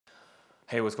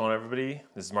Hey, what's going on, everybody?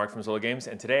 This is Mark from Solo Games,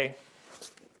 and today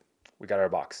we got our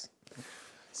box.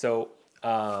 So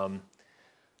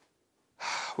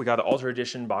we got the Ultra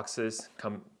Edition boxes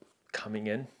coming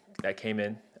in. That came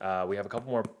in. We have a couple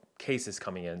more cases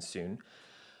coming in soon.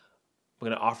 I'm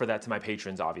gonna offer that to my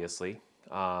patrons, obviously.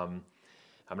 I'm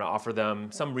gonna offer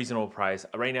them some reasonable price.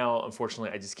 Right now, unfortunately,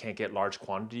 I just can't get large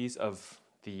quantities of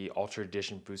the Ultra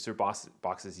Edition booster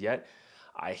boxes yet.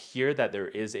 I hear that there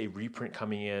is a reprint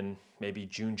coming in maybe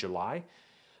June, July.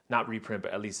 Not reprint,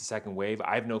 but at least a second wave.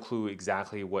 I have no clue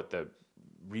exactly what the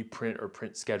reprint or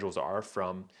print schedules are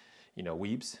from,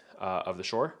 Weebs of the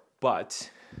Shore, but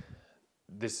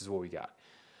this is what we got.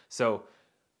 So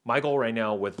my goal right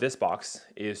now with this box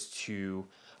is to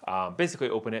basically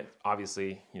open it.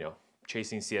 Obviously,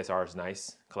 chasing CSR is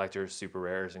nice. Collector super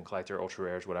rares and collector ultra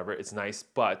rares, whatever. It's nice,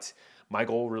 but my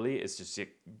goal really is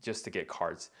just to get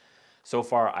cards. So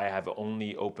far, I have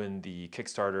only opened the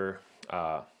Kickstarter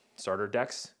starter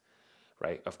decks,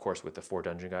 right? Of course, with the 4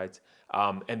 dungeon guides.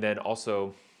 And then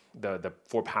also the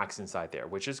 4 packs inside there,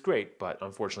 which is great, but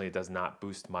unfortunately, it does not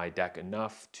boost my deck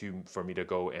enough for me to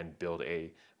go and build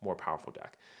a more powerful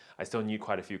deck. I still need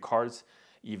quite a few cards,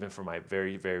 even for my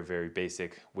very, very, very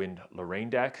basic Wind Lorraine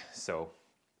deck. So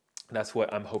that's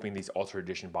what I'm hoping these Ultra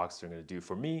Edition boxes are going to do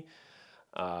for me.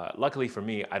 Luckily for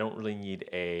me, I don't really need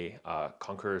a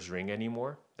Conqueror's Ring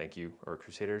anymore. Thank you, or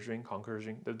Crusader's Ring, Conqueror's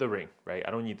Ring, the ring, right?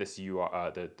 I don't need this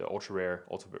the ultra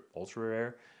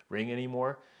rare ring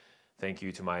anymore. Thank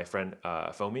you to my friend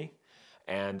Foamy,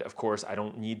 and of course I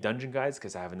don't need dungeon guides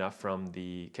because I have enough from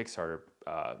the Kickstarter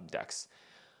decks.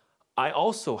 I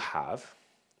also have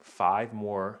 5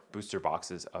 more booster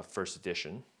boxes of first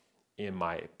edition in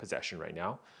my possession right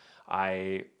now.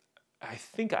 I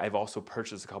think I've also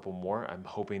purchased a couple more. I'm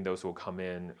hoping those will come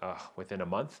in within a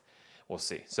month. We'll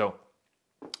see. So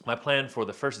my plan for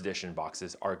the first edition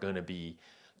boxes are going to be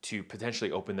to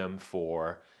potentially open them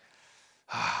for,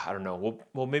 I don't know,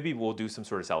 maybe we'll do some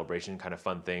sort of celebration, kind of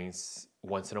fun things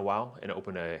once in a while and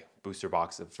open a booster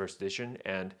box of first edition.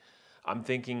 And I'm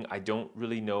thinking I don't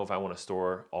really know if I want to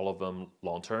store all of them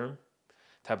long-term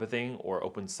type of thing or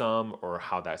open some or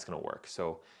how that's going to work.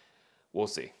 So we'll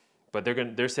see. But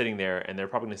they're sitting there, and they're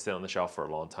probably going to sit on the shelf for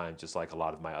a long time, just like a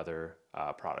lot of my other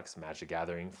products, Magic the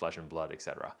Gathering, Flesh and Blood,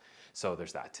 etc. So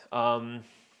there's that.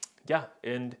 Yeah,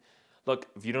 and look,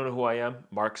 if you don't know who I am,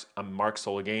 I'm Mark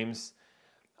Solo Games.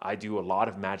 I do a lot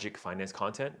of Magic finance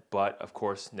content, but of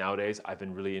course, nowadays, I've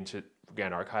been really into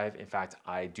Grand Archive. In fact,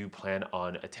 I do plan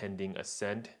on attending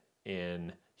Ascend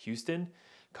in Houston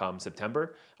come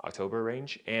September, October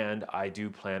range, and I do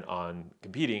plan on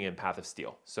competing in Path of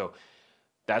Steel. So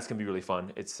that's gonna be really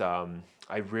fun. It's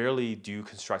I rarely do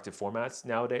constructed formats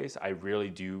nowadays. I really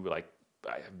do I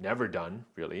have never done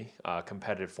really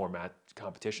competitive format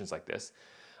competitions like this.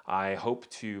 My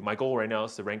goal right now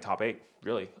is to rank top 8.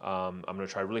 Really, I'm gonna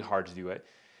try really hard to do it,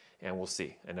 and we'll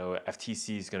see. I know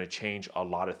FTC is gonna change a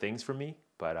lot of things for me,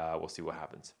 but we'll see what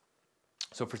happens.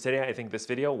 So for today, I think this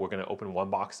video we're gonna open 1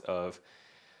 box of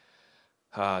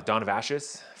Dawn of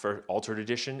Ashes for Altered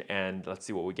Edition, and let's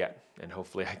see what we get. And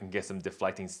hopefully I can get some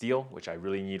Deflecting Steel, which I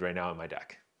really need right now in my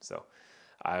deck. So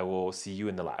I will see you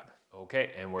in the lab.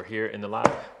 Okay, and we're here in the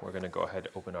lab. We're gonna go ahead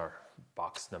and open our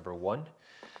box number 1.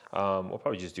 We'll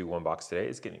probably just do 1 box today.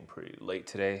 It's getting pretty late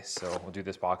today, so we'll do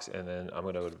this box and then I'm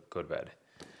gonna go to bed.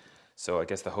 So I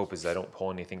guess the hope is I don't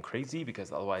pull anything crazy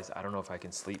because otherwise I don't know if I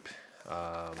can sleep.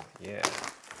 Yeah,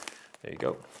 there you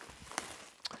go.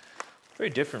 Very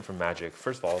different from Magic.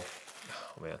 First of all,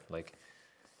 oh man,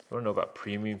 you want to know about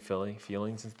premium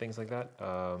feelings and things like that?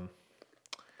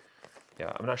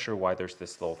 Yeah, I'm not sure why there's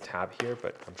this little tab here,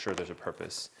 but I'm sure there's a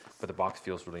purpose. But the box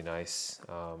feels really nice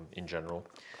in general.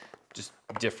 Just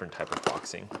different type of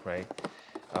boxing, right?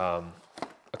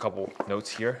 A couple notes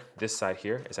here. This side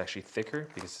here is actually thicker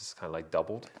because it's kind of like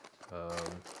doubled.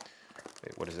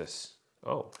 Wait, what is this?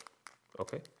 Oh,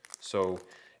 okay. So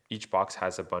each box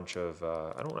has a bunch of,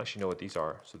 I don't actually know what these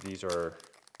are. So these are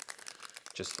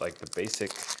just like the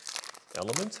basic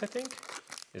elements, I think.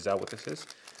 Is that what this is?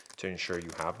 To ensure you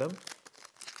have them.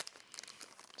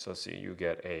 So let's see, you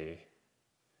get a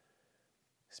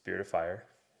Spirit of Fire.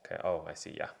 Okay, oh, I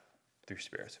see, yeah. 3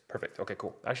 spirits, perfect, okay,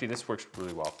 cool. Actually, this works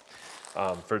really well.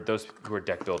 For those who are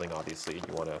deck building, obviously,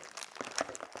 you wanna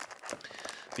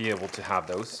be able to have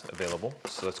those available.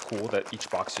 So it's cool that each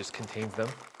box just contains them.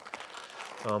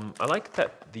 I like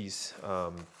that these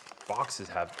boxes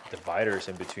have dividers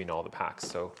in between all the packs,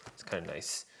 so it's kind of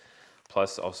nice.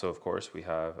 Plus, also, of course, we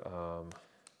have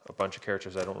a bunch of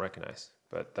characters I don't recognize,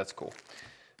 but that's cool.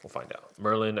 We'll find out.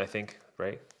 Merlin, I think,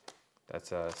 right?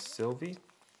 That's Sylvie,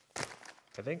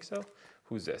 I think so.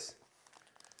 Who's this?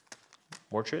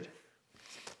 Mordred.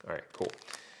 All right, cool.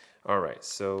 All right,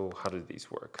 so how do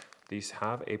these work? These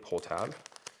have a pull tab.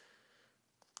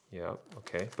 Yeah,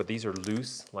 okay, but these are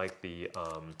loose like the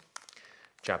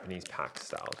Japanese pack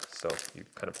styles. So you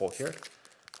kind of pull here.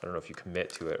 I don't know if you commit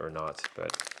to it or not,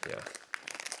 but yeah.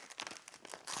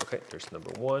 Okay, there's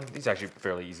number one. These are actually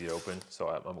fairly easy to open, so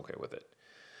I'm okay with it.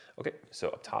 Okay, so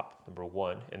up top, number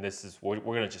one, and this is, we're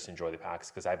gonna just enjoy the packs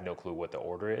because I have no clue what the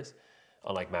order is.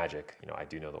 Unlike Magic, you know, I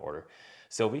do know the order.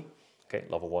 Sylvie, okay,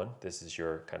 level 1. This is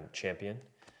your kind of champion.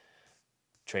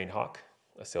 Train Hawk,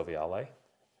 a Sylvie ally.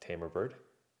 Tamer Bird.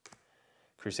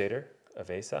 Crusader, a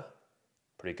Vesa,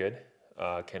 pretty good.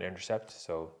 Can intercept,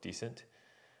 so decent.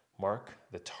 Mark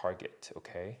the target,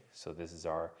 okay? So this is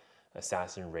our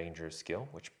Assassin Ranger skill,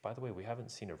 which, by the way, we haven't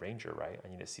seen a Ranger, right? I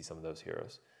need to see some of those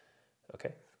heroes.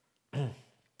 Okay.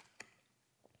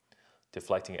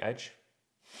 Deflecting Edge.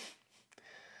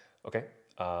 Okay,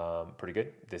 pretty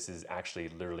good. This is actually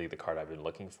literally the card I've been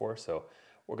looking for, so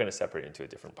we're going to separate into a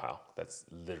different pile. That's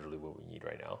literally what we need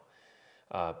right now.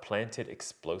 Planted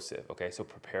Explosive. Okay, so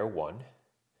prepare 1.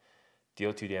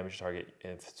 Deal 2 damage to target.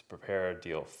 If it's prepare,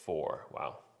 deal 4.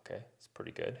 Wow, okay, it's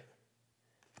pretty good.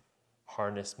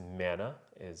 Harness Mana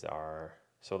is our...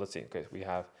 So let's see. Okay, we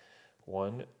have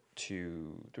 1,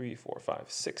 2, 3, 4, 5,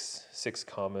 6. 6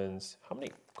 commons. How many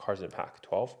cards in a pack?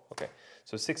 12? Okay,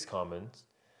 so 6 commons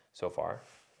so far.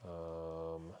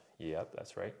 Yep,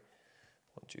 that's right.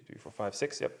 1, 2, 3, 4, 5,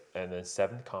 6. Yep, and then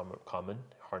 7 common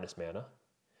Harness Mana.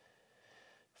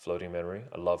 Floating Memory.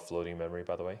 I love Floating Memory,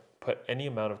 by the way. Put any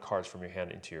amount of cards from your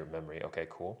hand into your memory. Okay,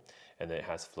 cool. And then it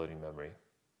has Floating Memory.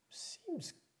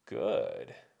 Seems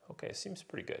good. Okay, it seems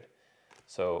pretty good.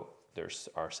 So there's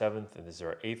our 7th, and this is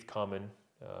our 8th common,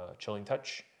 Chilling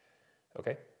Touch.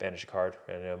 Okay, banish a card,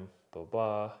 random, blah,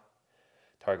 blah.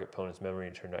 Target opponent's memory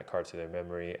and turn that card to their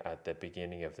memory at the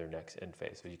beginning of their next end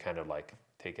phase. So you kind of like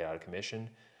take it out of commission.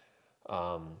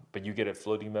 But you get a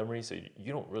floating memory, so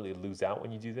you don't really lose out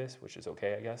when you do this, which is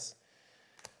okay, I guess.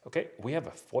 Okay, we have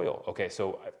a foil. Okay,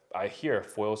 so I hear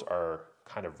foils are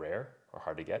kind of rare or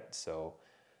hard to get, so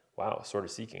wow, Sword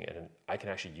of Seeking, and I can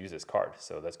actually use this card,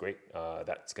 so that's great.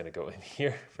 That's gonna go in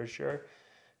here for sure.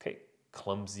 Okay,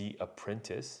 Clumsy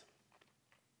Apprentice.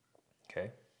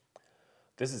 Okay,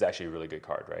 this is actually a really good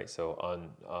card, right? So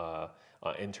on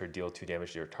enter, deal 2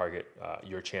 damage to your target,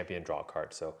 your champion, draw a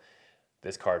card. So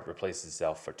this card replaces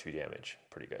itself for 2 damage.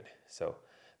 Pretty good. So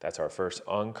that's our first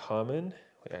uncommon.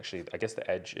 Actually, I guess the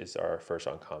Edge is our first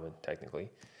uncommon, technically.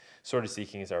 Sword of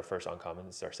Seeking is our first uncommon.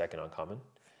 This is our second uncommon.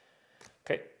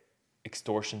 Okay.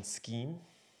 Extortion Scheme.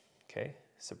 Okay.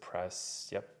 Suppress.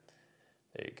 Yep.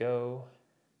 There you go.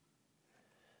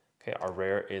 Okay. Our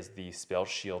rare is the Spell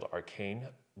Shield Arcane.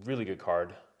 Really good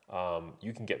card.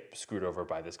 You can get screwed over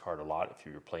by this card a lot if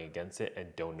you're playing against it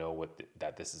and don't know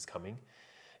that this is coming.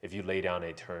 If you lay down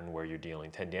a turn where you're dealing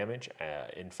 10 damage,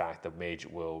 in fact, the mage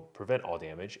will prevent all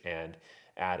damage and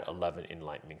add 11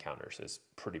 enlightenment counters. It's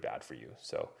pretty bad for you.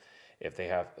 So if they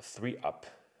have 3 up,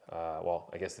 well,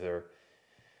 I guess they're,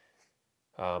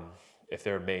 if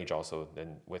they're a mage also,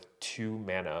 then with 2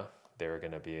 mana, they're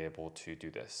going to be able to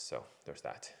do this. So there's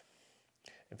that.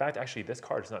 In fact, actually, this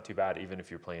card is not too bad, even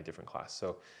if you're playing a different class.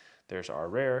 So there's our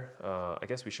rare. I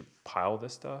guess we should pile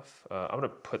this stuff. I'm going to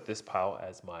put this pile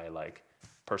as my, like,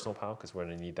 personal pile because we're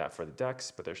going to need that for the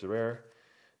decks, but there's the rare.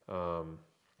 3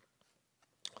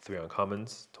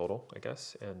 uncommons total, I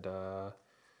guess, and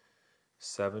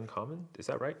 7 common. Is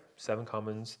that right? 7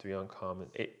 commons, 3 uncommon,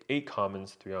 8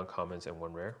 commons, 3 uncommons, and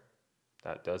 1 rare.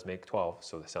 That does make 12,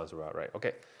 so that sounds about right.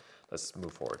 Okay, let's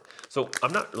move forward. So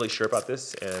I'm not really sure about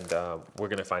this, and we're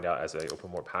going to find out as I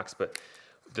open more packs, but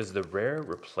does the rare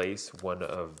replace one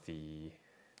of the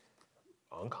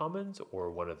uncommons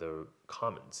or one of the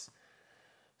commons?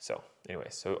 So anyway,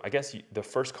 so I guess the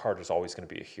first card is always going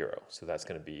to be a hero. So that's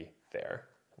going to be there,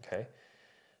 okay?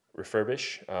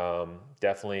 Refurbish,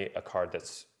 definitely a card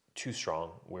that's too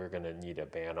strong. We're going to need a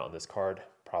ban on this card,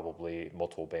 probably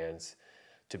multiple bans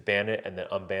to ban it and then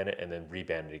unban it and then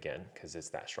reban it again because it's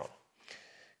that strong.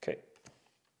 Okay.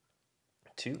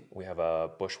 2, we have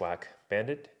a Bushwhack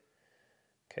Bandit.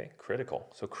 Okay, Critical.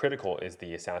 So Critical is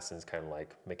the Assassin's kind of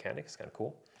like mechanics, kind of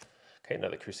cool. Okay,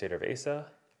 another Crusader of Asa.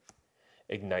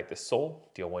 Ignite the Soul,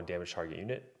 deal 1 damage target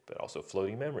unit, but also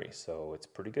Floating Memory, so it's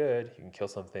pretty good. You can kill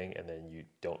something and then you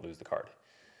don't lose the card.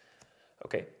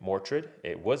 Okay, Mordred.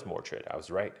 It was Mordred. I was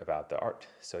right about the art.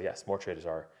 So yes, Mordred is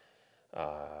our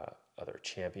other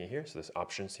champion here. So there's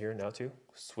options here now too.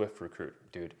 Swift Recruit.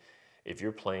 Dude, if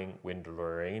you're playing Wind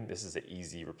Lorraine, this is an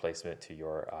easy replacement to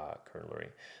your current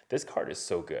Lorraine. This card is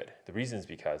so good. The reason is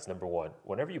because, number 1,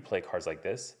 whenever you play cards like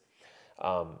this,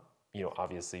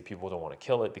 obviously people don't want to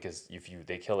kill it because if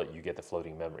they kill it, you get the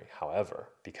floating memory. However,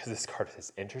 because this card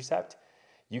has intercept,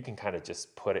 you can kind of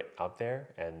just put it out there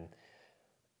and,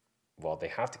 well, they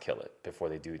have to kill it before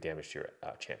they do damage to your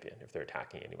champion if they're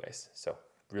attacking anyways. So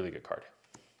really good card.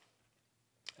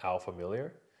 Owl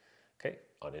Familiar. Okay,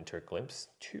 on Enter Glimpse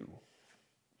 2.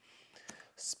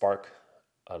 Spark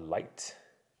a Light.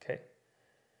 Okay,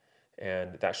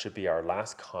 and that should be our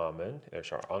last common.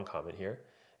 There's our uncommon here.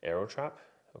 Arrow Trap.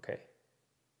 Okay.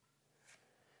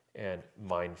 And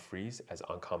Mind Freeze as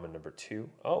uncommon number 2.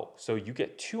 Oh, so you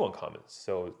get 2 uncommons.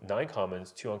 So 9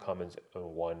 commons, 2 uncommons, and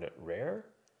 1 rare,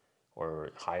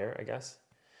 or higher, I guess.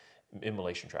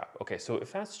 Immolation Trap. Okay, so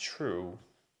if that's true,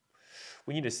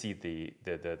 we need to see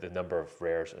the number of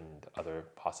rares and other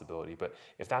possibility. But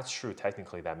if that's true,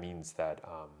 technically that means that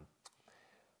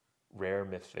rare,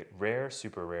 mythic, rare,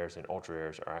 super rares, and ultra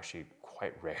rares are actually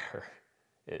quite rare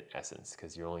in essence,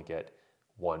 because you only get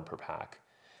 1 per pack.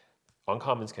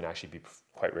 Uncommons can actually be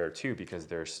quite rare too, because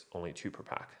there's only 2 per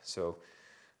pack. So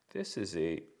this is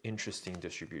a interesting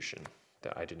distribution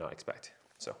that I did not expect.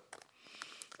 So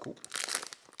cool.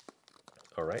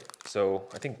 All right. So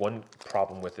I think one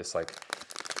problem with this like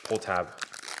pull tab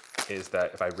is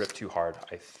that if I rip too hard,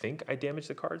 I think I damage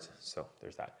the cards. So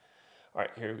there's that. All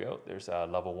right, here we go. There's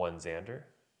level 1 Xander.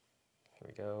 Here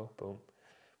we go. Boom.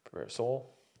 Rare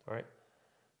Soul. All right.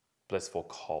 Blissful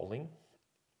Calling.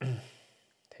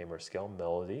 Tamer Skill,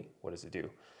 Melody. What does it do?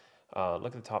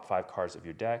 Look at the top 5 cards of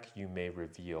your deck. You may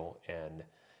reveal an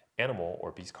animal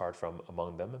or beast card from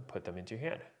among them and put them into your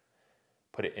hand.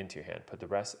 Put it into your hand. Put the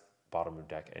rest bottom of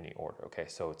deck any order. Okay,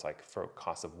 so it's like for a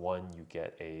cost of 1, you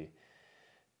get a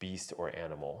beast or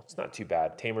animal. It's not too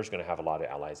bad. Tamer's going to have a lot of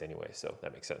allies anyway, so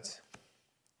that makes sense.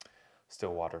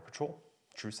 Stillwater Patrol,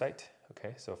 True Sight.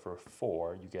 Okay, so for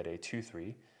 4, you get a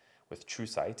 2/3 with True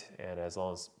Sight, and as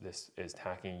long as this is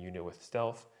attacking a unit with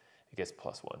stealth, it gets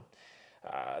 +1.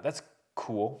 That's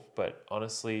cool, but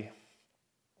honestly,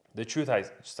 the True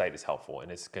Sight is helpful,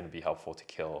 and it's going to be helpful to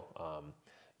kill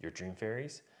your Dream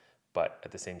Fairies, but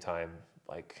at the same time,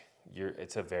 like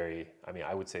it's a very, I mean,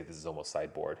 I would say this is almost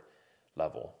sideboard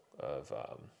level of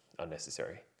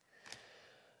unnecessary.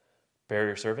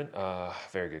 Barrier Servant,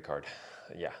 very good card.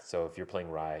 Yeah, so if you're playing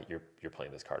Rai, you're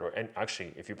playing this card, and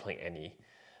actually, if you're playing any.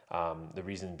 The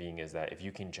reason being is that if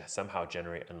you can just somehow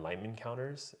generate enlightenment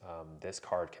counters, this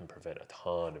card can prevent a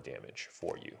ton of damage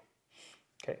for you.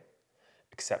 Okay.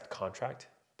 Accept Contract.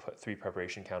 Put 3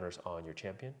 preparation counters on your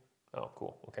champion. Oh,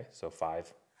 cool. Okay, so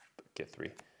 5, get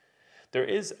 3. There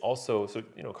is also, so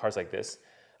cards like this.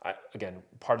 Again,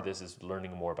 part of this is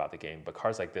learning more about the game, but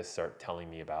cards like this start telling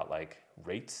me about like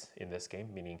rates in this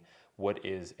game, meaning what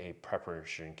is a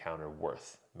preparation counter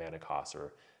worth, mana cost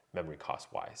or memory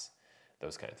cost wise.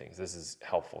 Those kind of things. This is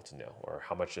helpful to know. Or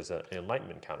how much is an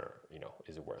enlightenment counter,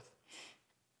 is it worth?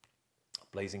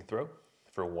 Blazing Throw.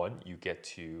 For 1, you get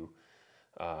to,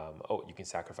 you can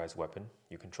sacrifice a weapon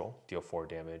you control, deal 4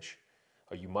 damage.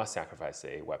 Or you must sacrifice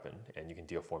a weapon, and you can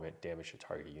deal 4 damage to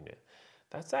target unit.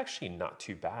 That's actually not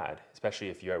too bad, especially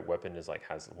if your weapon is like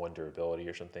has 1 durability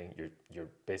or something. You're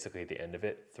basically at the end of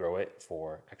it, throw it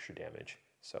for extra damage.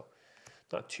 So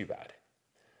not too bad.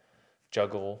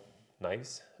 Juggle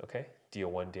Knives, okay. Deal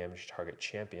 1 damage to target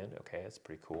champion. Okay, that's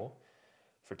pretty cool.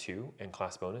 For 2, and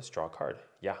class bonus, draw a card.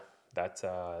 Yeah, that's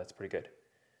pretty good,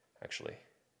 actually.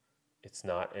 It's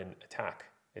not an attack;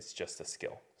 it's just a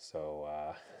skill.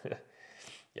 So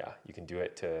yeah, you can do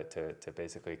it to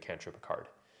basically cantrip a card.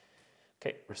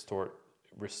 Okay,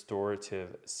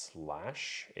 Restorative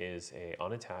Slash is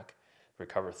on attack,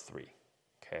 recover 3.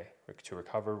 Okay, to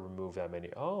recover, remove that many.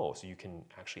 Oh, so you can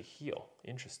actually heal.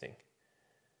 Interesting.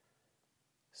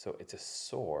 So it's a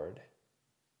sword.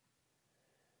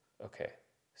 Okay,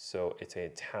 so it's an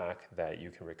attack that you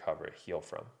can recover, heal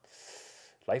from.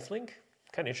 Lifelink,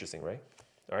 kind of interesting, right?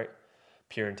 All right,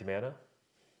 Peer into Mana.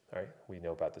 All right, we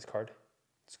know about this card.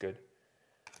 It's good.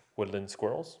 Woodland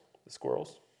Squirrels, the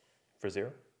squirrels for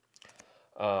 0.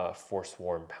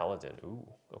 Forsworn Paladin. Ooh,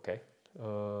 okay.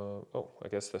 I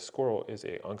guess the squirrel is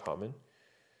a uncommon.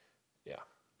 Yeah.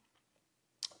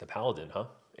 The Paladin, huh?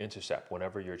 Intercept.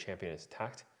 Whenever your champion is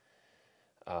attacked.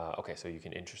 Okay, so you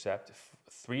can intercept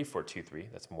 3 for 2/3.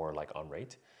 That's more like on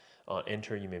rate. On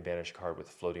enter, you may banish a card with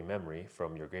floating memory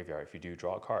from your graveyard. If you do,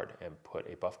 draw a card and put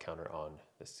a buff counter on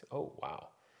this. Oh, wow.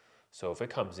 So if it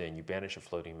comes in, you banish a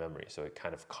floating memory. So it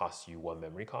kind of costs you 1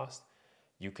 memory cost.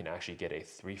 You can actually get a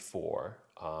 3/4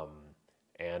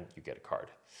 and you get a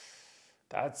card.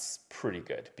 That's pretty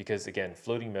good because, again,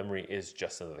 floating memory is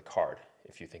just another card.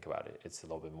 If you think about it, it's a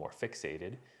little bit more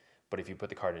fixated. But if you put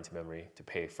the card into memory to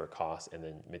pay for cost and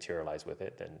then materialize with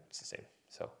it, then it's the same.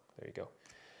 So there you go.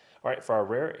 All right, for our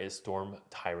rare is Storm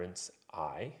Tyrant's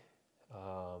Eye.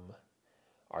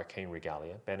 Arcane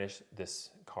Regalia. Banish this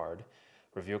card.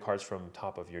 Reveal cards from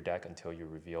top of your deck until you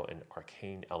reveal an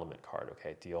Arcane Element card.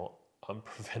 Okay, deal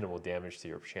unpreventable damage to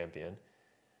your champion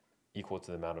equal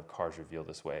to the amount of cards revealed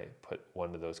this way. Put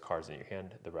one of those cards in your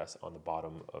hand, the rest on the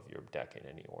bottom of your deck in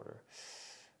any order.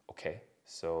 Okay,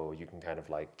 so you can kind of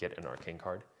like get an Arcane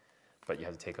card, but you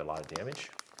have to take a lot of damage.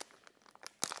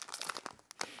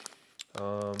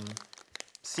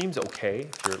 Seems okay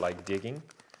if you're like digging,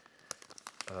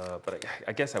 but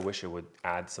I guess I wish it would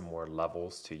add some more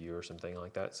levels to you or something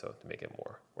like that, so to make it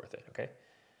more worth it, okay?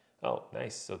 Oh,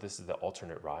 nice. So this is the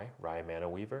alternate Rai Mana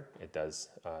Weaver. It does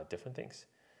different things.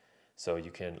 So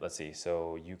you can, let's see,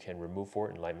 so you can remove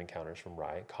 4 enlightenment counters from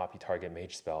Rai, copy target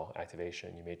mage spell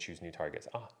activation. You may choose new targets.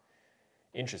 Ah,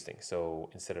 interesting. So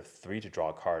instead of 3 to draw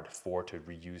a card, 4 to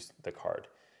reuse the card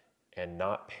and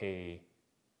not pay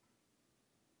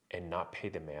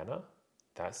the mana.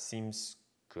 That seems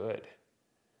good.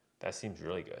 That seems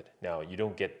really good. Now, you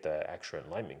don't get the extra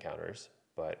enlightenment counters,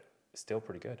 but still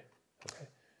pretty good. Okay.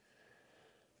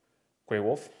 Grey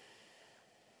Wolf.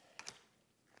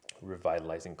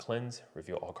 Revitalizing Cleanse.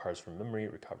 Reveal all cards from memory.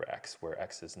 Recover X, where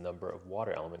X is the number of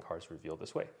water element cards revealed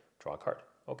this way. Draw a card.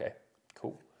 Okay,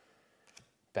 cool.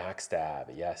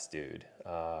 Backstab. Yes, dude.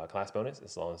 Class bonus,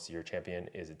 as long as your champion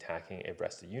is attacking a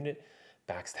breasted unit.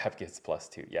 Backstab gets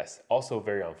 +2. Yes, also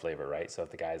very on flavor, right? So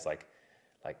if the guy's like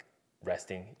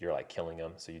resting, you're like killing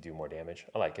him, so you do more damage.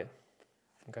 I like it.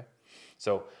 Okay,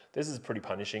 so this is pretty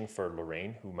punishing for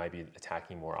Lorraine, who might be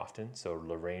attacking more often. So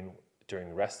Lorraine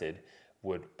during rested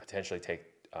would potentially take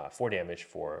 4 damage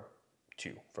for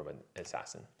 2 from an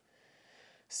assassin.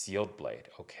 Sealed Blade.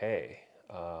 Okay,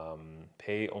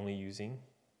 pay only using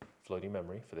floating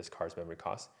memory for this card's memory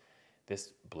cost.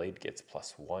 This blade gets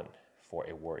 +1 for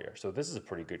a warrior. So this is a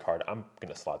pretty good card. I'm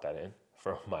gonna slot that in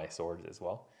for my swords as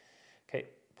well. Okay,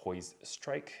 Poised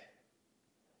Strike.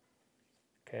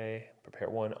 Okay, prepare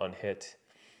 1 on hit.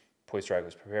 Poised Strike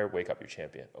was prepared, wake up your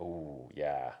champion. Oh,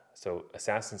 yeah. So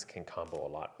assassins can combo a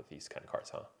lot with these kind of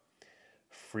cards, huh?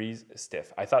 Freeze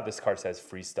Stiff. I thought this card says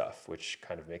free stuff, which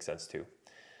kind of makes sense too.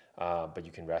 But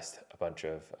you can rest a bunch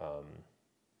of,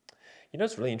 you know,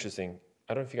 it's really interesting.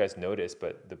 I don't know if you guys noticed,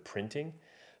 but the printing,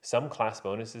 some class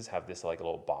bonuses have this like a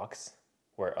little box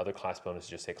where other class bonuses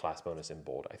just say class bonus in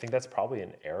bold. I think that's probably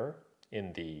an error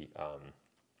in the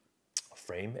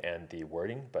frame and the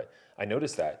wording, but I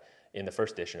noticed that in the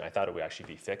first edition. I thought it would actually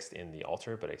be fixed in the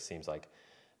altar, but it seems like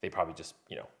they probably just,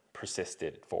 you know,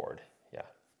 persisted forward. Yeah.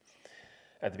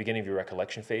 At the beginning of your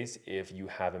recollection phase, if you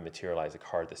haven't materialized a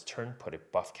card this turn, put a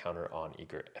buff counter on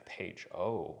eager page.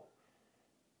 Oh,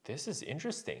 this is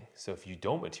interesting. So if you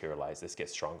don't materialize, this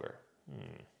gets stronger.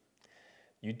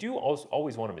 You do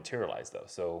always want to materialize though,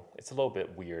 so it's a little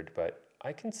bit weird, but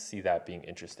I can see that being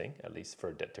interesting, at least for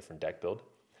a different deck build.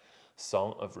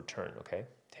 Song of Return, okay?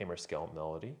 Tamer Scale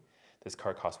Melody. This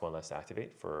card costs 1 less to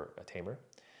activate for a Tamer.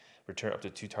 Return up to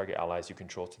 2 target allies you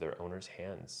control to their owner's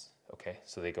hands. Okay,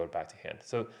 so they go back to hand.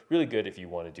 So really good if you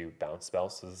want to do bounce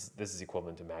spells. So this is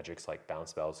equivalent to Magic's like bounce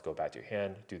spells, go back to your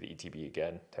hand, do the ETB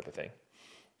again type of thing.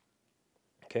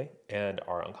 Okay, and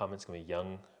our uncommon is going to be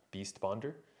Young Beast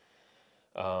Bonder.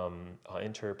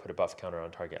 Enter, put a buff counter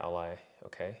on target ally.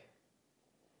 Okay.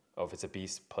 Oh, if it's a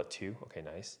beast, put 2. Okay,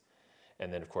 nice.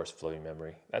 And then, of course, floating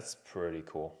memory. That's pretty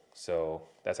cool. So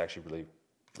that's actually really,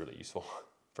 really useful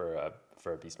for a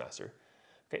Beastmaster.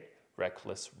 Okay,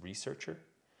 Reckless Researcher.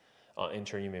 In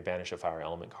turn, you may banish a fire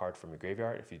element card from your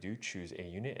graveyard. If you do, choose a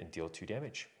unit and deal 2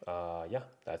 damage. Yeah,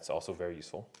 that's also very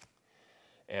useful.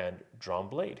 And Drawn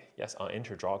Blade. Yes,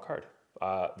 enter, draw a card.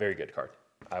 Very good card.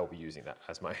 I will be using that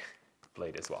as my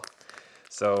blade as well.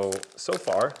 So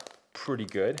far, pretty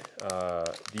good.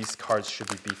 These cards should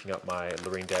be beefing up my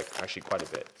Lorraine deck actually quite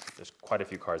a bit. There's quite a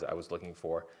few cards I was looking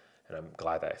for, and I'm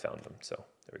glad that I found them. So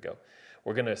there we go.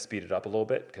 We're going to speed it up a little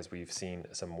bit because we've seen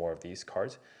some more of these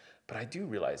cards. But I do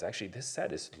realize actually this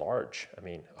set is large. I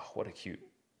mean, oh, what a cute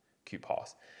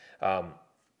paws.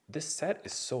 This set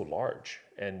is so large.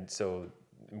 And so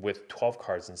with 12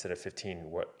 cards instead of 15,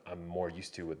 what I'm more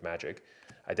used to with Magic,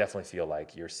 I definitely feel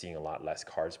like you're seeing a lot less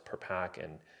cards per pack,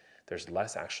 and there's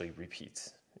less actually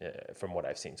repeats from what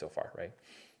I've seen so far, right?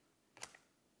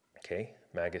 Okay,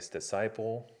 Magus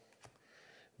Disciple,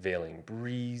 Veiling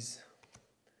Breeze,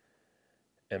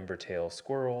 Embertail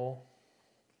Squirrel,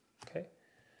 okay,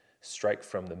 Strike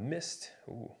from the Mist,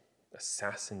 ooh,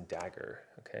 Assassin Dagger,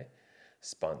 okay,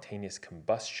 Spontaneous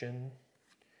Combustion,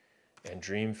 and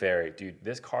Dream Fairy. Dude,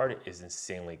 this card is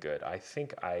insanely good. I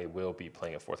think I will be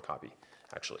playing a 4th copy,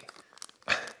 actually.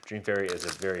 Dream Fairy is a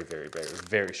very, very, very,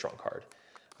 very strong card.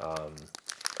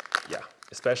 yeah,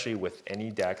 especially with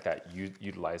any deck that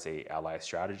utilize a ally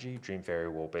strategy, Dream Fairy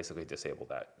will basically disable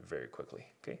that very quickly.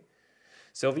 Okay,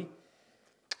 Sylvie,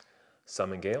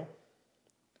 Summon Gale,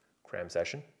 Cram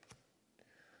Session,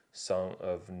 Song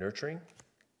of Nurturing,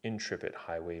 Intrepid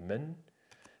Highwayman,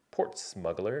 Port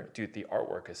Smuggler. Dude, the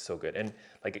artwork is so good, and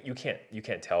like you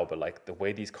can't tell, but like the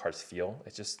way these cards feel,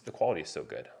 it's just the quality is so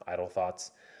good. Idle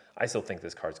Thoughts, I still think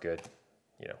this card's good.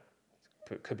 You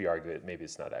know, could be argued maybe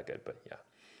it's not that good, but yeah.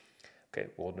 Okay,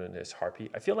 Wilderness Harpy.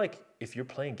 I feel like if you're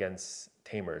playing against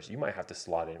Tamers, you might have to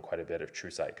slot in quite a bit of True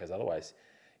Sight, because otherwise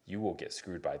you will get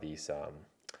screwed by these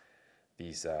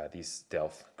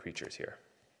stealth creatures here.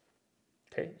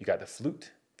 Okay, you got the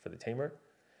Flute for the Tamer,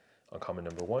 uncommon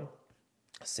number 1.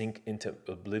 Sink into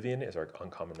Oblivion is our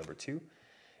uncommon number 2.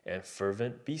 And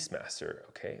Fervent Beastmaster.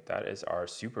 Okay, that is our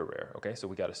super rare. Okay, so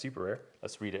we got a super rare.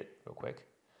 Let's read it real quick.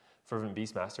 Fervent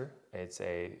Beastmaster. It's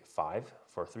a 5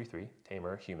 for 3/3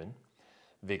 Tamer human.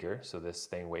 Vigor. So this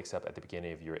thing wakes up at the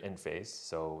beginning of your end phase.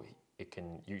 So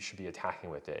you should be attacking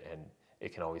with it, and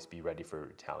it can always be ready for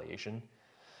retaliation.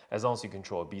 As long as you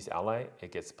control a beast ally,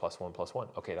 it gets +1/+1.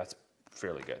 Okay, that's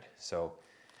fairly good. So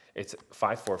it's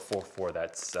 5/4/4/4.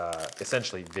 That's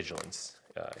essentially vigilance.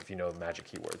 If you know Magic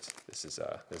keywords, this is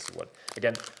what.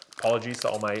 Again, apologies to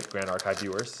all my Grand Archive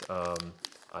viewers.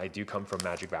 I do come from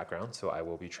Magic background, so I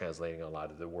will be translating a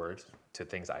lot of the words to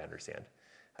things I understand.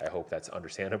 I hope that's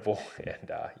understandable. And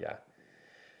yeah,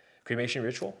 Cremation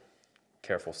Ritual,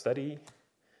 Careful Study,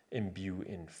 Imbue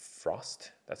in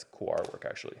Frost. That's cool artwork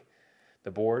actually.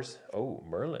 The Boars. Oh,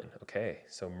 Merlin. Okay,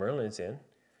 so Merlin's in.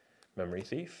 Memory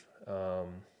Thief,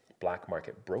 Black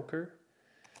Market Broker.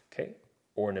 Okay,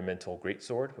 Ornamental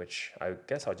Greatsword, which I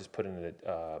guess I'll just put in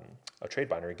a trade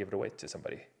binder and give it away to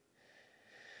somebody.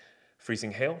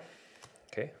 Freezing Hail.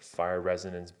 Okay, Fire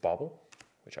Resonance Bauble,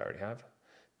 which I already have.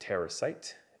 Terra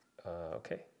Sight.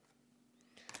 Okay.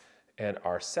 And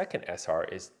our second SR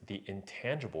is the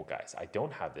Intangible Guys. I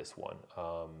don't have this one.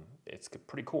 It's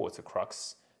pretty cool. It's a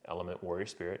Crux Element Warrior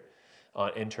Spirit. On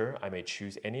enter, I may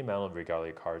choose any amount of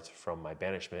Regalia cards from my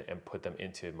banishment and put them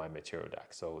into my material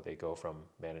deck. So they go from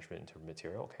banishment into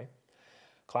material, okay.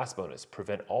 Class bonus,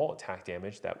 prevent all attack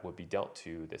damage that would be dealt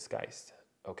to this Geist.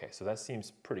 Okay, so that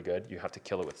seems pretty good. You have to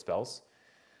kill it with spells.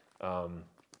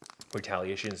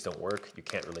 Retaliations don't work. You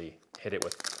can't really hit it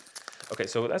with... Okay,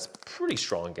 so that's pretty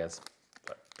strong against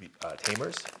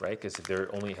Tamers, right? Because if they're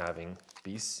only having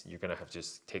beasts, you're going to have to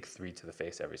just take 3 to the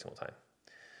face every single time.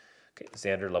 Okay,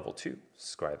 Xander level 2,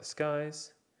 Scry the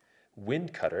Skies.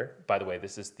 Wind Cutter, by the way,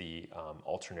 this is the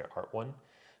alternate art one.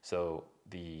 So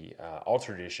the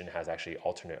alternate edition has actually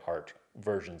alternate art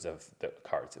versions of the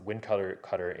cards. Wind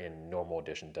Cutter in normal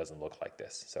edition doesn't look like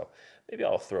this. So maybe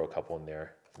I'll throw a couple in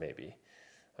there, maybe.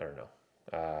 I don't know.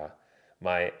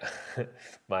 My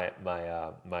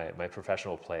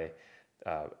professional play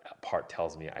part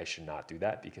tells me I should not do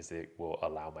that because it will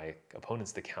allow my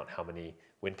opponents to count how many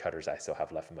Wind Cutters I still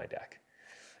have left in my deck.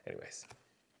 Anyways,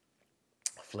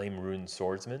 Flame Rune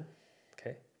Swordsman.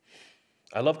 Okay,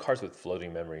 I love cards with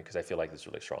floating memory because I feel like this is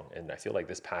really strong, and I feel like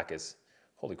this pack is,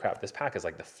 holy crap, this pack is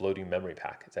like the floating memory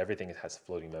pack. It's everything has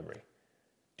floating memory.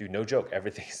 Dude, no joke,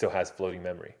 everything still has floating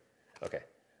memory. Okay,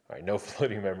 all right, no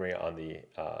floating memory on the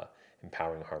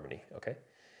Empowering Harmony. Okay.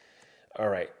 All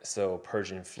right, so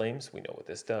Persian Flames, we know what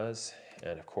this does.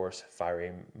 And of course,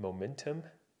 Fiery Momentum.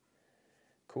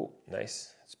 Cool,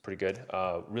 nice, it's pretty good.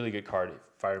 Really good card.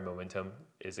 Fiery Momentum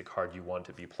is a card you want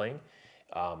to be playing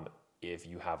if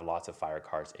you have lots of fire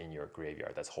cards in your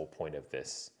graveyard. That's the whole point of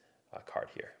this card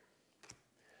here.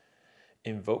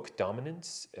 Invoke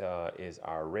Dominance is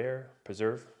our rare.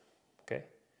 Preserve, okay.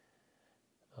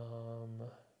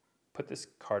 Put this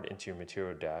card into your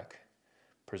material deck.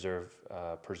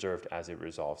 Preserved as it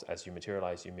resolves. As you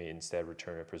materialize, you may instead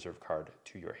return a preserved card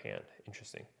to your hand.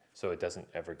 Interesting. So it doesn't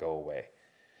ever go away.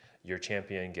 Your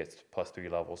champion gets +3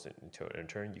 levels into a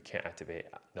turn. You can't activate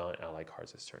non-ally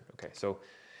cards this turn. Okay, so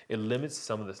it limits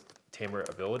some of the Tamer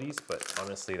abilities, but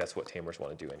honestly, that's what Tamers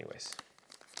want to do anyways.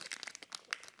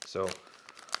 So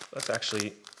let's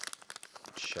actually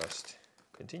just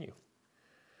continue.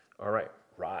 All right,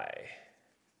 Rye.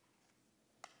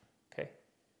 Okay.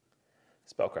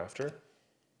 Spellcrafter,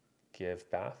 Give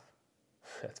Bath.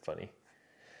 That's funny.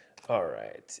 All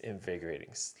right,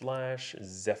 Invigorating Slash,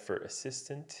 Zephyr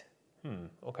Assistant.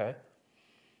 Okay.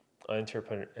 Enter,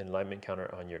 put an alignment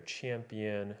counter on your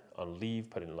champion. On leave,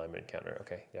 put an alignment counter.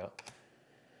 Okay, yeah.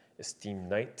 Esteemed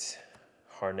Knight,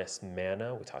 Harness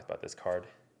Mana. We talked about this card.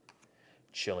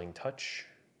 Chilling Touch.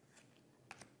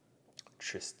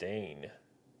 Tristane.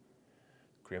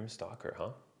 Grimstalker, huh?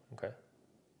 Okay.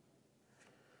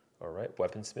 All right,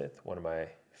 Weaponsmith, one of my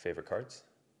favorite cards.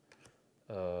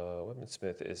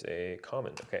 Weaponsmith is a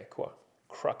common. Okay, cool.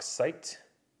 Cruxite.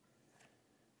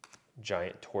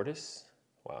 Giant Tortoise.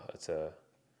 Wow, that's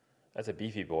a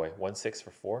beefy boy. 1/6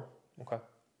 for 4. Okay.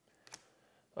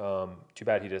 Too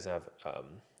bad he doesn't have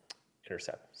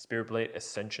Intercept. Spirit Blade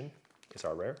Ascension is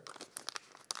our rare.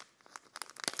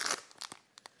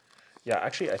 Yeah,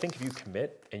 actually, I think if you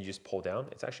commit and you just pull down,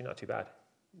 it's actually not too bad.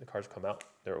 The cards come out,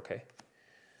 they're okay.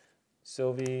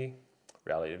 Sylvie,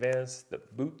 Rally Advance, the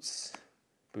Boots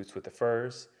with the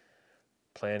furs,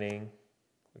 Planning.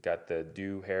 We got the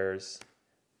Dew Hares,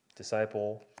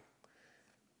 Disciple,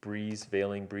 Breeze,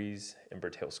 Veiling Breeze,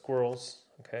 Embertail Squirrels.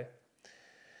 Okay.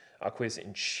 Aqua's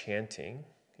Enchanting.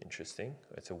 Interesting.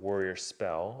 It's a warrior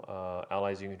spell.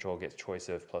 Allies you control get choice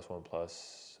of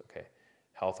 +1/+. Okay.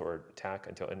 Health or attack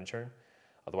until end of turn.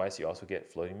 Otherwise, you also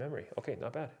get floating memory. Okay,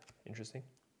 not bad. Interesting.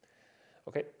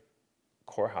 Okay.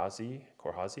 Korhazi,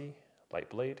 Light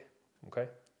Blade. Okay.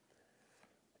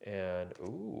 And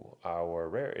our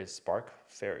rare is Spark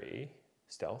Fairy,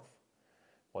 Stealth.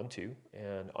 1/2.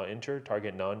 And on enter,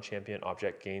 target non-champion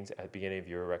object gains at the beginning of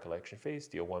your recollection phase.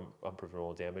 Deal 1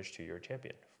 unpreventable damage to your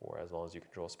champion for as long as you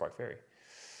control Spark Fairy.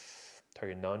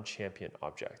 Target non-champion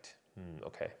object.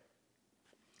 Okay.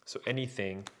 So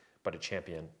anything but a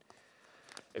champion,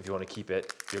 if you want to keep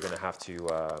it, you're going to have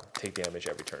to take damage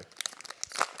every turn.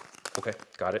 Okay,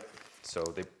 got it. So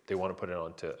they want to put it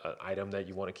onto an item that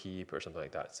you want to keep or something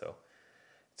like that. So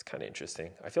it's kind of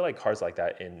interesting. I feel like cards like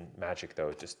that in Magic,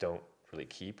 though, just don't really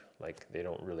keep. Like, they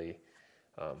don't really...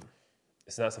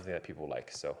 it's not something that people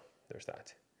like, so there's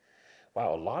that.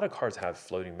 Wow, a lot of cards have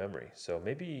floating memory. So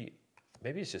maybe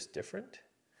it's just different.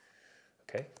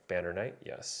 Okay, Banner Knight,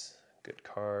 yes. Good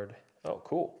card. Oh,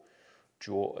 cool.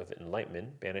 Jewel of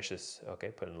Enlightenment. Banish this.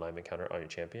 Okay, put an Enlightenment counter on your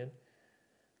champion.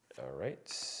 All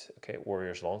right. Okay,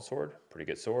 Warrior's Longsword. Pretty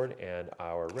good sword. And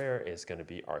our rare is going to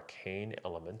be Arcane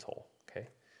Elemental. Okay.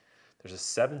 There's a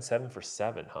 7/7 for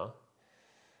 7, huh?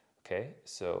 Okay,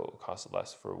 so cost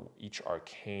less for each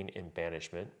Arcane in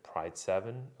Banishment. Pride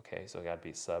 7. Okay, so it got to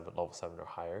be level 7 or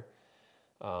higher.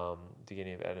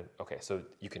 Beginning of edit. Okay, so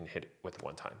you can hit it with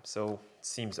 1 time. So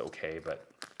seems okay, but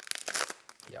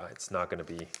yeah, it's not going to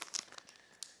be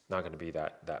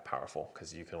that powerful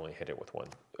because you can only hit it with one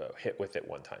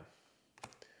time.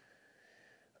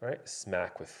 All right,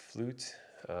 Smack with Flute.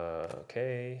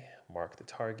 Okay, Mark the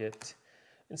Target.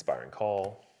 Inspiring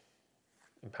Call.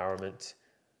 Empowerment.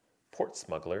 Port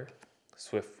Smuggler.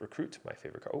 Swift Recruit, my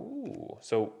favorite card. Ooh,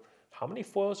 so how many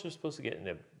foils are you supposed to get in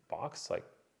a box? Like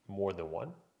more than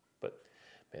 1? But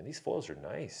man, these foils are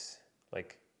nice.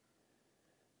 Like,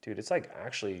 dude, it's like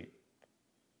actually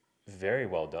very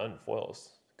well done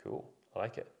foils. Cool, I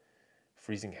like it.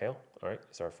 Freezing Hail, all right,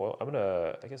 is our foil.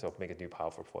 I guess I'll make a new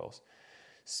pile for foils.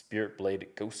 Spirit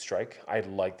Blade Ghost Strike. I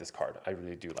like this card. I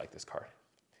really do like this card.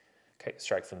 Okay,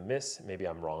 Strike from the Mist. Maybe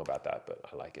I'm wrong about that, but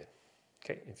I like it.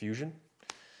 Okay, Infusion.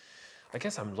 I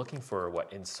guess I'm looking for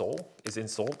what, Ensoul?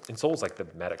 Ensoul is like the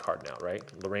meta card now, right?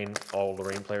 All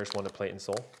Lorraine players want to play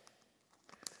Ensoul.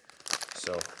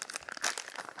 So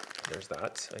there's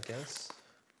that, I guess.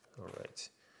 All right.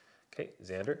 Okay,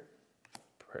 Xander.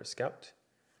 Prepare Scout.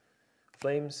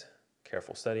 Flames.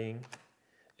 Careful Studying.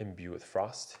 Imbue with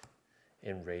Frost.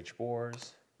 Enraged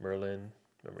Boars. Merlin.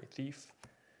 Memory Thief.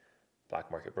 Black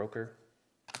Market Broker.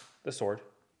 The Sword.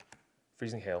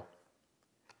 Freezing Hail.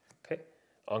 Okay.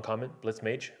 Uncommon. Blitz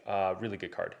Mage. Really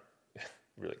good card.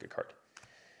 Really good card.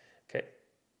 Okay.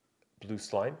 Blue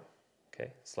Slime.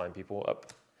 Okay. Slime people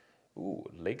up. Ooh,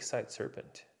 Lakeside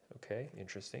Serpent. Okay.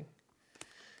 Interesting.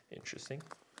 Interesting.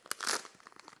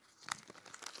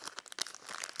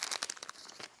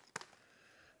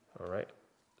 All right.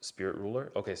 Spirit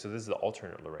Ruler. Okay, so this is the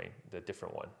alternate Lorraine, the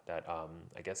different one that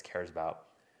I guess cares about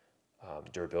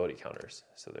durability counters.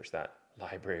 So there's that.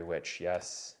 Library Witch,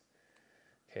 yes.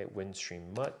 Okay,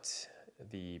 Windstream Mutt,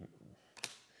 the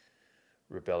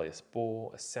Rebellious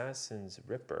Bull, Assassin's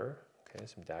Ripper. Okay,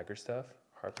 some dagger stuff.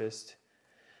 Harpist,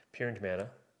 Pyramid Mana,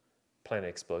 Planet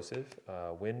Explosive,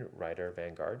 Wind Rider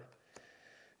Vanguard,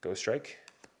 Ghost Strike,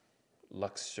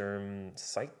 Luxurn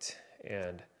Sight,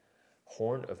 and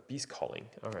Horn of Beast Calling.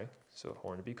 All right, so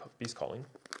Horn of Beast Calling.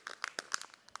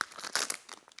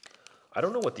 I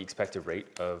don't know what the expected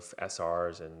rate of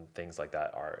SRs and things like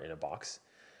that are in a box,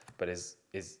 but is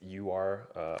UR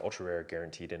Ultra Rare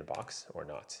guaranteed in a box or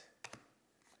not?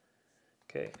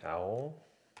 Okay, Owl,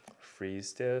 Freeze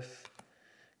Stiff.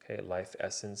 Okay, Life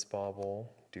Essence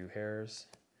Bauble, Dew Hairs,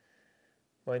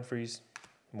 Mind Freeze,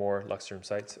 more Luxurn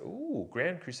Sights. Ooh,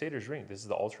 Grand Crusader's Ring. This is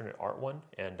the alternate art one,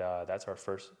 and that's our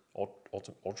first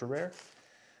ultra rare.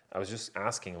 I was just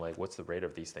asking, like, what's the rate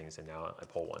of these things, and now I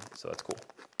pull one, so that's cool.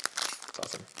 That's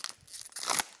awesome.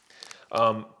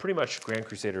 Pretty much Grand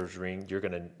Crusader's Ring, you're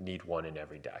going to need one in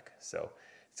every deck. So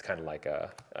it's kind of like an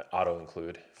auto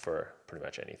include for pretty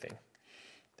much anything.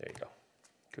 There you go.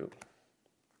 Cool.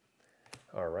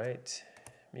 All right.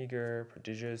 Meager,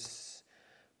 Prodigious,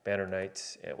 Banner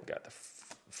Knight, and we got the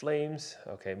Flames.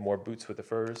 Okay, more Boots with the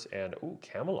Furs, and ooh,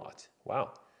 Camelot.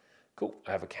 Wow. Cool.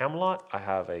 I have a Camelot. I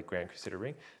have a Grand Crusader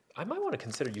Ring. I might want to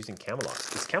consider using Camelot.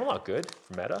 Is Camelot good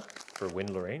for meta for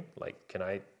Win Lorraine? Like, can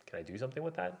I do something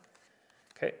with that?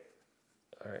 Okay.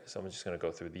 All right. So I'm just gonna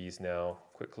go through these now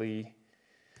quickly.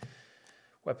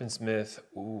 Weaponsmith.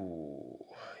 Ooh,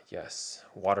 yes.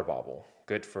 Water Bauble.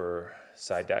 Good for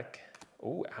side deck.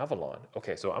 Ooh, Avalon.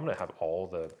 Okay, so I'm gonna have all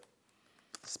the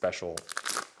special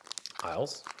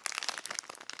isles,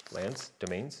 lands,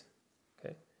 domains.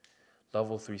 Okay.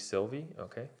 Level 3 Sylvie.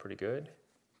 Okay, pretty good.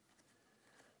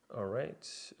 All right,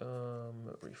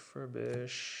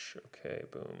 refurbish, okay,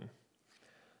 boom.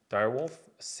 Direwolf,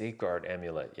 Safeguard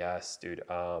Amulet, yes, dude,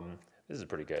 this is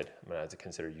pretty good. I'm gonna have to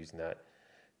consider using that.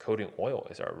 Coating Oil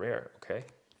is our rare, okay,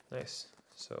 nice.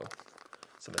 So,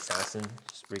 some Assassin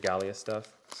Regalia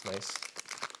stuff, it's nice.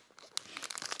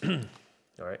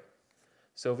 All right,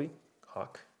 Sylvie,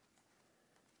 Hawk.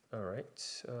 All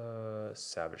right,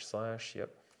 Savage Slash,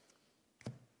 yep.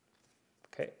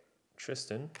 Okay,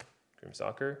 Tristan.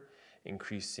 Grimstalker,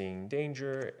 Increasing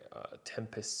Danger,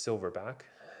 Tempest Silverback,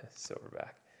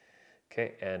 Silverback.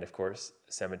 Okay, and of course,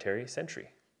 Cemetery Sentry.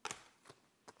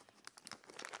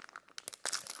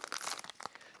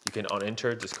 You can on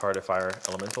enter discard a fire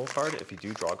elemental card. If you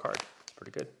do, draw a card. It's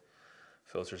pretty good.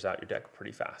 Filters out your deck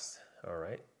pretty fast. All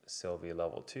right, Sylvie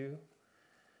level 2.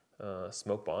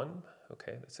 Smoke Bomb.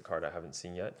 Okay, that's a card I haven't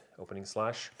seen yet. Opening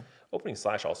Slash. Opening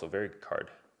Slash also very good card.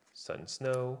 Sun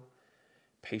Snow.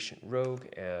 Patient Rogue,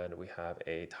 and we have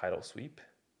a Tidal Sweep.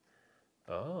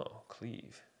 Oh,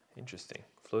 Cleave. Interesting.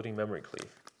 Floating Memory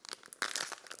Cleave.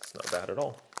 It's not bad at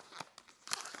all.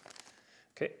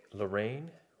 Okay,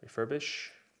 Lorraine, Refurbish.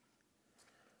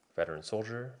 Veteran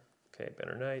Soldier. Okay,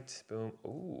 Banner Knight. Boom.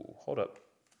 Ooh, hold up.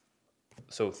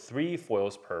 So 3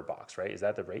 foils per box, right? Is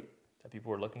that the rate that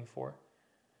people were looking for?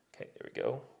 Okay, there we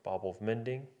go. Bauble of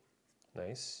Mending.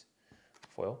 Nice.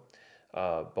 Foil.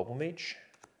 Bubble Mage.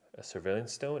 A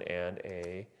Surveillance Stone, and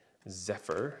a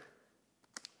Zephyr.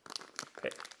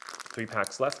 Okay, 3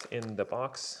 packs left in the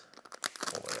box.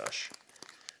 Oh my gosh,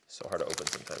 so hard to open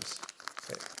sometimes.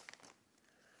 Okay,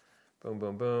 boom,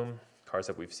 boom, boom. Cards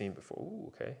that we've seen before.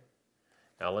 Ooh, okay.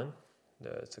 Alan,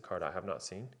 it's a card I have not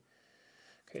seen.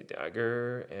 Okay,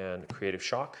 Dagger and Creative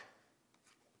Shock.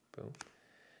 Boom.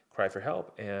 Cry for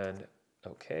Help, and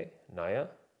okay, Naya,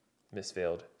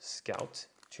 Mistveiled Scout.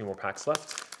 2 more packs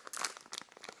left.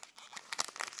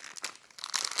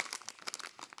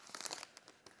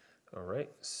 All right,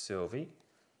 Sylvie,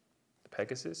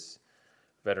 Pegasus,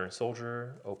 Veteran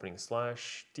Soldier, Opening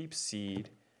Slash, Deep Seed,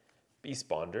 Beast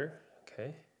Bonder,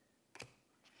 okay.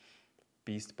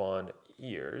 Beast Bond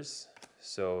Ears.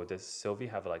 So does Sylvie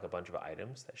have like a bunch of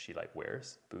items that she like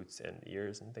wears? Boots and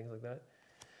ears and things like that.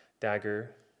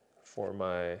 Dagger for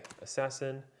my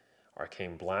Assassin.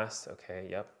 Arcane Blast, okay,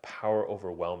 yep. Power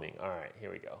Overwhelming, all right,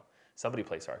 here we go. Somebody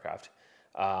play StarCraft.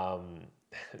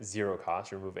 0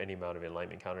 cost, remove any amount of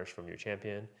enlightenment counters from your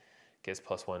champion. Gets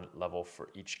 +1 level for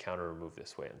each counter removed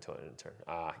this way until end of turn.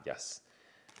 Ah, yes.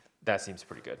 That seems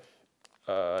pretty good.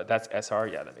 That's SR,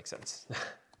 yeah, that makes sense.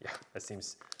 Yeah, that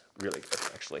seems really good,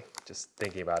 actually. Just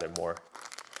thinking about it more.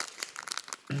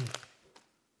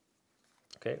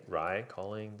 Okay, Rai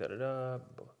calling, da-da-da.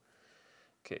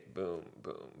 Okay, boom,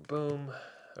 boom, boom.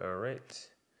 All right.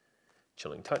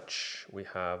 Chilling Touch. We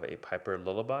have a Piper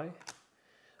Lullaby,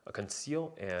 a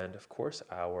Conceal, and of course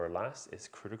our last is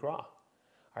Coup de Grace.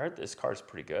 I heard this card is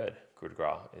pretty good. Coup de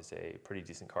Grace is a pretty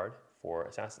decent card for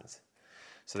Assassins.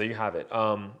 So there you have it.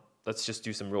 Let's just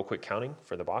do some real quick counting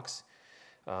for the box.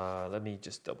 Let me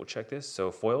just double check this.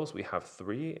 So foils, we have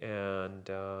 3, and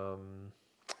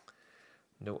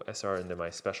no SR into my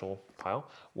special pile.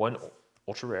 1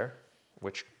 ultra rare,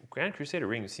 which Grand Crusader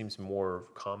Ring seems more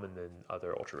common than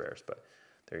other ultra rares, but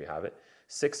there you have it.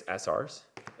 6 SRs,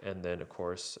 and then of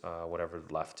course whatever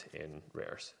left in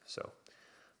rares. So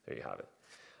there you have it.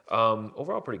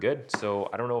 Overall pretty good. So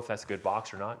I don't know if that's a good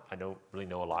box or not. I don't really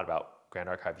know a lot about Grand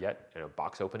Archive yet,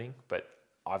 box opening, but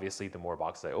obviously the more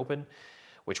boxes I open,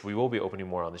 which we will be opening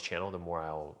more on this channel, the more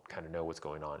I'll kind of know what's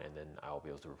going on, and then I'll be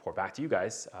able to report back to you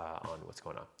guys on what's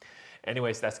going on.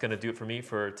 Anyways, that's going to do it for me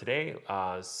for today.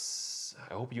 I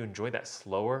hope you enjoyed that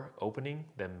slower opening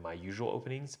than my usual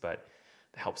openings, but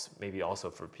it helps maybe also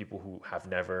for people who have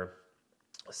never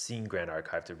seen Grand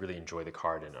Archive to really enjoy the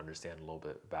card and understand a little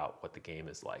bit about what the game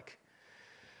is like.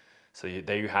 So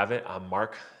there you have it. I'm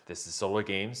Mark. This is Solar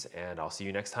Games, and I'll see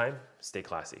you next time. Stay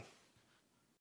classy.